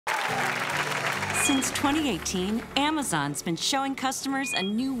Since 2018, Amazon's been showing customers a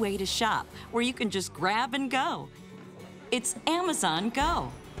new way to shop where you can just grab and go. It's Amazon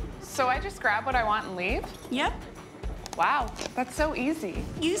Go. So I just grab what I want and leave? Yep. Wow, that's so easy.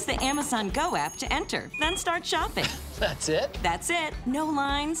 Use the Amazon Go app to enter, then start shopping. That's it? That's it. No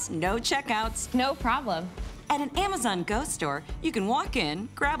lines, no checkouts. No problem. At an Amazon Go store, you can walk in,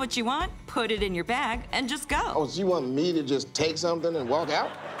 grab what you want, put it in your bag, and just go. Oh, so you want me to just take something and walk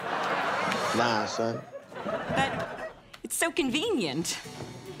out? Nah, son. But it's so convenient.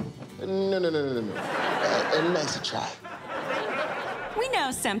 No. Nice to try. We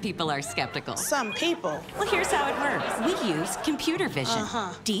know some people are skeptical. Some people? Well, here's how it works. We use computer vision,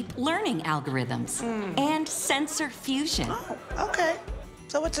 deep learning algorithms, and sensor fusion. Oh, okay.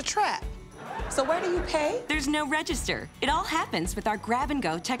 So it's a trap. So where do you pay? There's no register. It all happens with our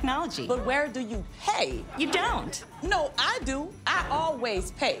grab-and-go technology. But where do you pay? You don't. No, I do. I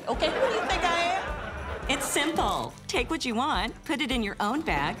always pay, okay? Who do you think I am? It's simple. Take what you want, put it in your own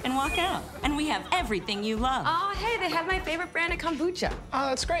bag, and walk out. And we have everything you love. Oh, hey, they have my favorite brand of kombucha. Oh,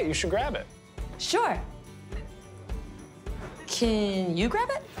 that's great. You should grab it. Sure. Can you grab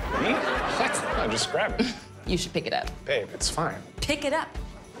it? Me? What? No, just grab it. You should pick it up. Babe, it's fine. Pick it up.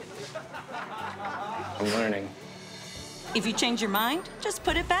 I'm learning. If you change your mind, just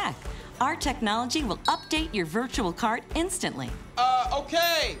put it back. Our technology will update your virtual cart instantly.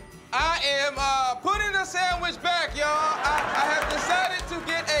 Okay. I am putting the sandwich back, y'all. I have decided to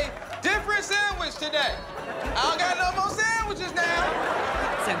get a different sandwich today. I don't got no more sandwiches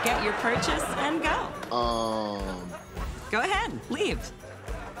now. So get your purchase and go. Go ahead, leave.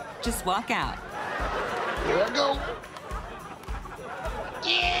 Just walk out. Here I go.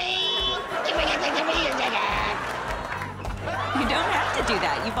 You don't have to do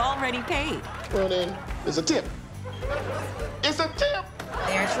that. You've already paid. Well, then, it's a tip. It's a tip.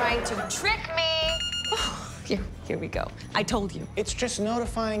 They're trying to trick me. Here we go. I told you. It's just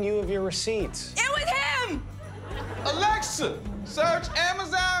notifying you of your receipts. It was him! Alexa, search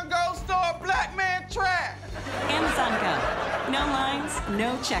Amazon Go Store Black Man Trap. Amazon Go. No lines,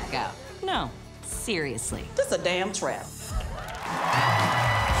 no checkout. No, seriously. This is a damn trap.